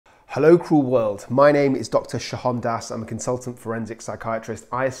Hello cruel world, my name is Dr. Shaham Das. I'm a consultant forensic psychiatrist.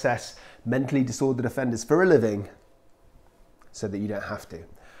 I assess mentally disordered offenders for a living so that you don't have to.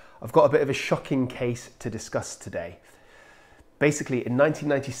 I've got a bit of a shocking case to discuss today. Basically, in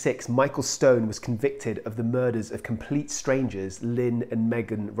 1996, Michael Stone was convicted of the murders of complete strangers, Lynn and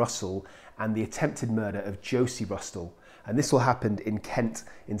Megan Russell, and the attempted murder of Josie Russell. And this all happened in Kent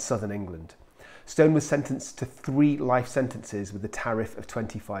in southern England. Stone was sentenced to 3 life sentences with a tariff of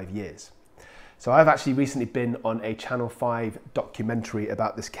 25 years. So I've actually recently been on a Channel 5 documentary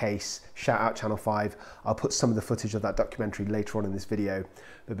about this case. Shout out Channel 5. I'll put some of the footage of that documentary later on in this video.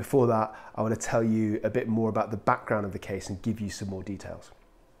 But before that, I want to tell you a bit more about the background of the case and give you some more details.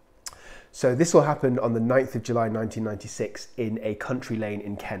 So this all happened on the 9th of July 1996 in a country lane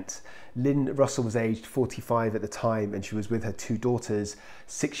in Kent. Lynn Russell was aged 45 at the time, and she was with her 2 daughters,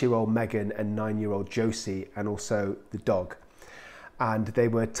 6-year-old Megan and 9-year-old Josie, and also the dog. And they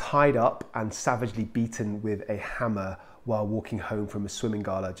were tied up and savagely beaten with a hammer while walking home from a swimming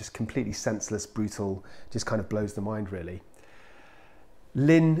gala. Just completely senseless, brutal, just kind of blows the mind really.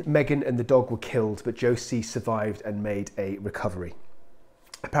 Lynn, Megan and the dog were killed, but Josie survived and made a recovery.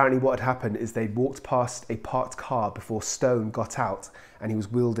 Apparently what had happened is they'd walked past a parked car before Stone got out, and he was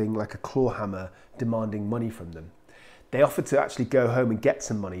wielding like a claw hammer demanding money from them. They offered to actually go home and get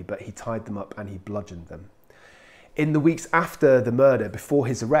some money, but he tied them up and he bludgeoned them. In the weeks after the murder, before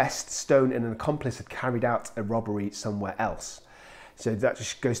his arrest, Stone and an accomplice had carried out a robbery somewhere else. So that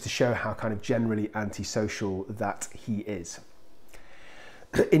just goes to show how kind of generally antisocial that he is.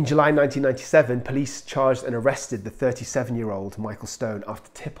 In July 1997, police charged and arrested the 37-year-old Michael Stone after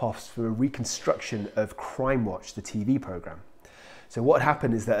tip-offs for a reconstruction of Crime Watch, the TV programme. So what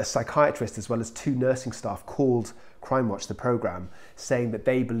happened is that a psychiatrist as well as 2 nursing staff called Crime Watch, the programme, saying that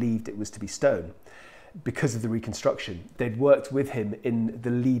they believed it was to be Stone because of the reconstruction. They'd worked with him in the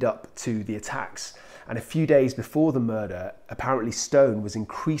lead up to the attacks. And a few days before the murder, apparently Stone was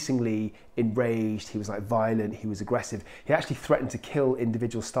increasingly enraged. He was like violent, he was aggressive. He actually threatened to kill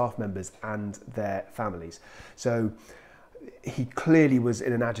individual staff members and their families. So he clearly was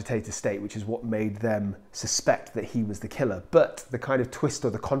in an agitated state, which is what made them suspect that he was the killer. But the kind of twist or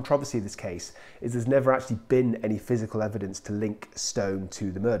the controversy of this case is there's never actually been any physical evidence to link Stone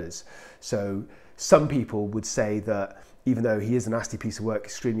to the murders. So some people would say that even though he is a nasty piece of work,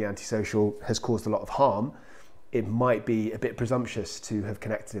 extremely antisocial, has caused a lot of harm, it might be a bit presumptuous to have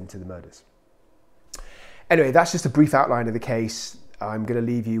connected him to the murders. Anyway, that's just a brief outline of the case. I'm going to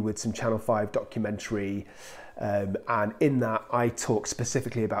leave you with some Channel 5 documentary, and in that I talk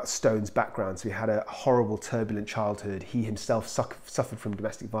specifically about Stone's background. So he had a horrible, turbulent childhood. He himself suffered from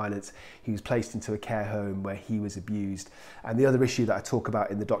domestic violence. He was placed into a care home where he was abused. And the other issue that I talk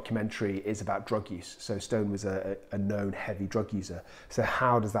about in the documentary is about drug use. So Stone was a known heavy drug user. So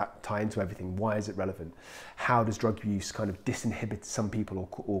how does that tie into everything? Why is it relevant? How does drug use kind of disinhibit some people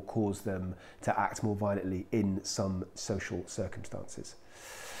or cause them to act more violently in some social circumstances?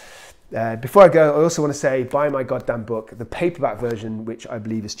 Before I go, I also want to say, buy my goddamn book. The paperback version, which I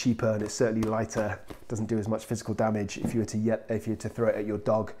believe is cheaper and it's certainly lighter, doesn't do as much physical damage if you were to throw it at your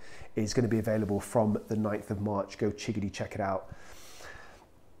dog, is going to be available from the 9th of March. Go chiggity check it out.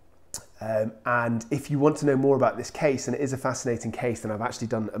 And if you want to know more about this case, and it is a fascinating case, then I've actually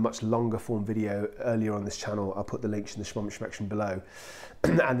done a much longer form video earlier on this channel. I'll put the links in the section below.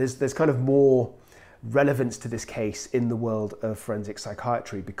 And there's kind of more relevance to this case in the world of forensic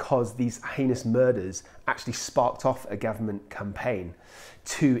psychiatry, because these heinous murders actually sparked off a government campaign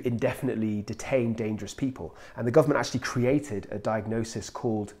to indefinitely detain dangerous people. And the government actually created a diagnosis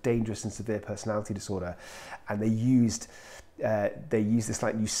called dangerous and severe personality disorder, and they used this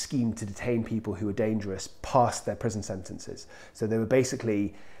like new scheme to detain people who were dangerous past their prison sentences. So they were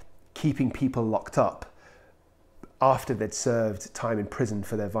basically keeping people locked up after they'd served time in prison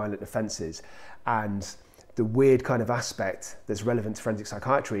for their violent offences. And the weird kind of aspect that's relevant to forensic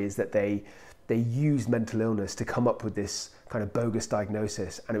psychiatry is that they used mental illness to come up with this kind of bogus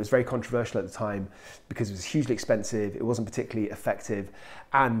diagnosis. And it was very controversial at the time because it was hugely expensive, it wasn't particularly effective,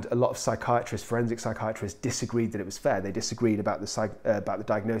 and a lot of psychiatrists, forensic psychiatrists, disagreed that it was fair. They disagreed about the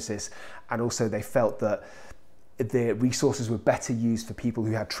diagnosis, and also they felt that the resources were better used for people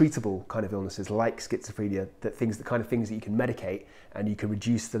who had treatable kind of illnesses like schizophrenia, the kind of things that you can medicate and you can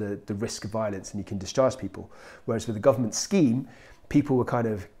reduce the risk of violence and you can discharge people. Whereas with the government scheme, people were kind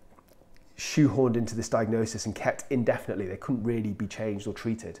of shoehorned into this diagnosis and kept indefinitely. They couldn't really be changed or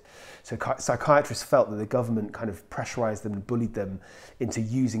treated. So psychiatrists felt that the government kind of pressurized them and bullied them into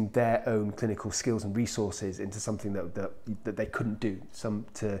using their own clinical skills and resources into something that they couldn't do,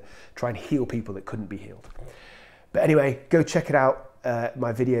 to try and heal people that couldn't be healed. But anyway, go check it out.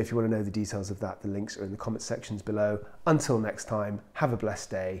 my video if you want to know the details of that. The links are in the comment sections below. Until next time, have a blessed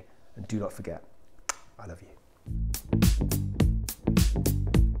day, and do not forget, I love you.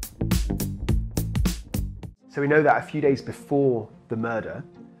 So we know that a few days before the murder,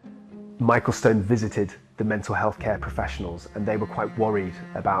 Michael Stone visited the mental health care professionals, and they were quite worried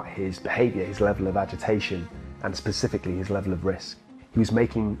about his behaviour, his level of agitation, and specifically his level of risk. He was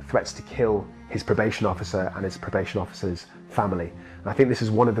making threats to kill his probation officer and his probation officer's family. And I think this is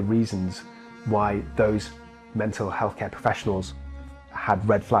one of the reasons why those mental health care professionals had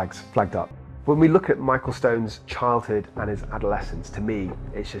red flags flagged up. When we look at Michael Stone's childhood and his adolescence, to me,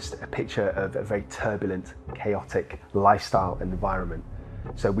 it's just a picture of a very turbulent, chaotic lifestyle and environment.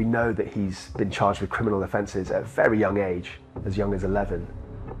 So we know that he's been charged with criminal offences at a very young age, as young as 11.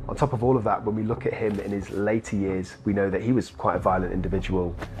 On top of all of that, when we look at him in his later years, we know that he was quite a violent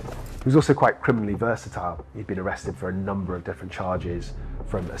individual. He was also quite criminally versatile. He'd been arrested for a number of different charges,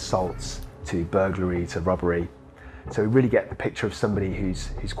 from assaults to burglary to robbery. So we really get the picture of somebody who's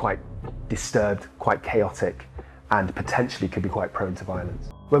quite disturbed, quite chaotic, and potentially could be quite prone to violence.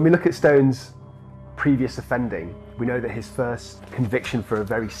 When we look at Stone's previous offending, we know that his first conviction for a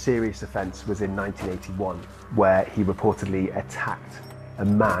very serious offence was in 1981, where he reportedly attacked a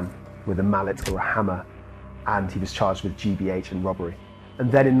man with a mallet or a hammer, and he was charged with GBH and robbery.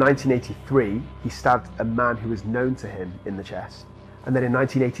 And then in 1983, he stabbed a man who was known to him in the chest. And then in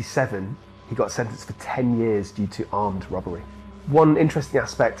 1987, he got sentenced for 10 years due to armed robbery. One interesting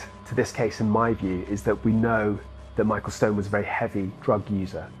aspect to this case, in my view, is that we know that Michael Stone was a very heavy drug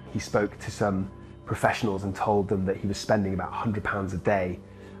user. He spoke to some professionals and told them that he was spending about £100 a day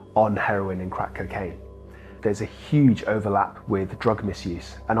on heroin and crack cocaine. There's a huge overlap with drug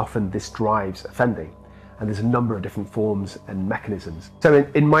misuse, and often this drives offending. And there's a number of different forms and mechanisms. So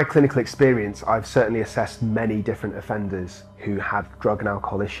in my clinical experience, I've certainly assessed many different offenders who have drug and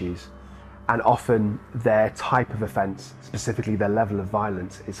alcohol issues. And often their type of offence, specifically their level of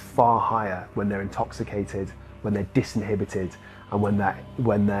violence, is far higher when they're intoxicated, when they're disinhibited, and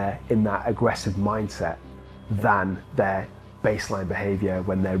when they're in that aggressive mindset than their baseline behaviour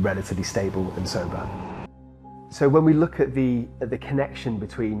when they're relatively stable and sober. So when we look at the connection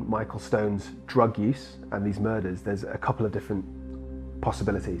between Michael Stone's drug use and these murders, there's a couple of different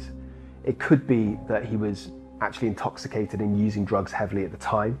possibilities. It could be that he was actually intoxicated and using drugs heavily at the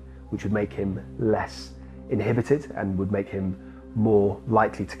time, which would make him less inhibited and would make him more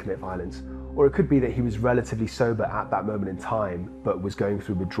likely to commit violence. Or it could be that he was relatively sober at that moment in time, but was going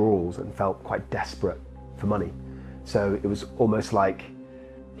through withdrawals and felt quite desperate for money. So it was almost like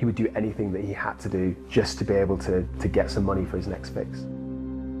he would do anything that he had to do just to be able to get some money for his next fix.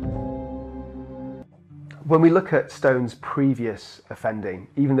 When we look at Stone's previous offending,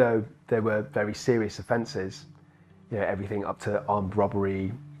 even though there were very serious offences, you know, everything up to armed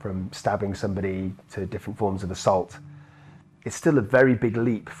robbery, from stabbing somebody to different forms of assault, it's still a very big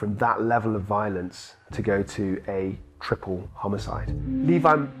leap from that level of violence to go to a triple homicide.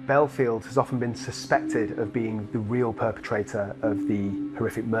 Levi Belfield has often been suspected of being the real perpetrator of the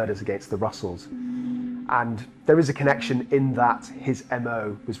horrific murders against the Russells. And there is a connection in that his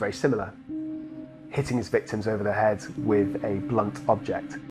MO was very similar, hitting his victims over the head with a blunt object.